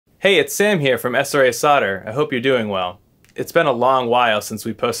Hey, it's Sam here from SRA Solder. I hope you're doing well. It's been a long while since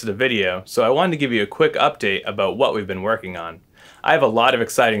we posted a video, so I wanted to give you a quick update about what we've been working on. I have a lot of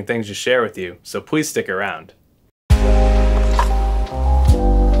exciting things to share with you, so please stick around.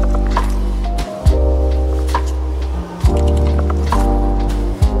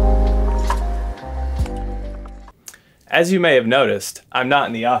 As you may have noticed, I'm not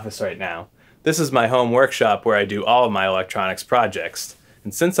in the office right now. This is my home workshop where I do all of my electronics projects.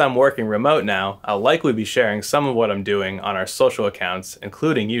 And since I'm working remote now, I'll likely be sharing some of what I'm doing on our social accounts,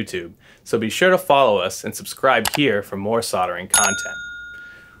 including YouTube. So be sure to follow us and subscribe here for more soldering content.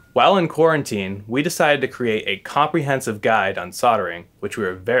 While in quarantine, we decided to create a comprehensive guide on soldering, which we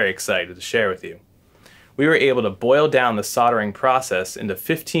were very excited to share with you. We were able to boil down the soldering process into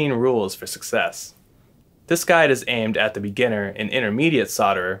 15 rules for success. This guide is aimed at the beginner and intermediate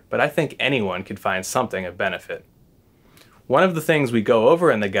solderer, but I think anyone could find something of benefit. One of the things we go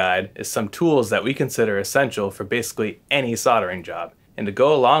over in the guide is some tools that we consider essential for basically any soldering job. And to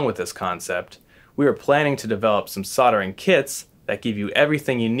go along with this concept, we are planning to develop some soldering kits that give you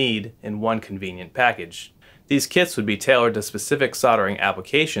everything you need in one convenient package. These kits would be tailored to specific soldering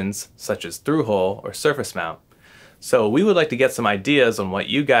applications, such as through-hole or surface mount. So we would like to get some ideas on what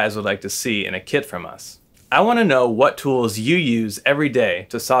you guys would like to see in a kit from us. I want to know what tools you use every day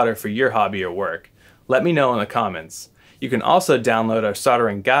to solder for your hobby or work. Let me know in the comments. You can also download our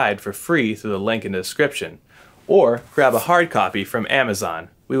soldering guide for free through the link in the description, or grab a hard copy from Amazon.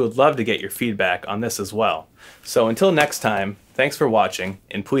 We would love to get your feedback on this as well. So until next time, thanks for watching,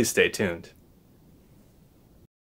 and please stay tuned.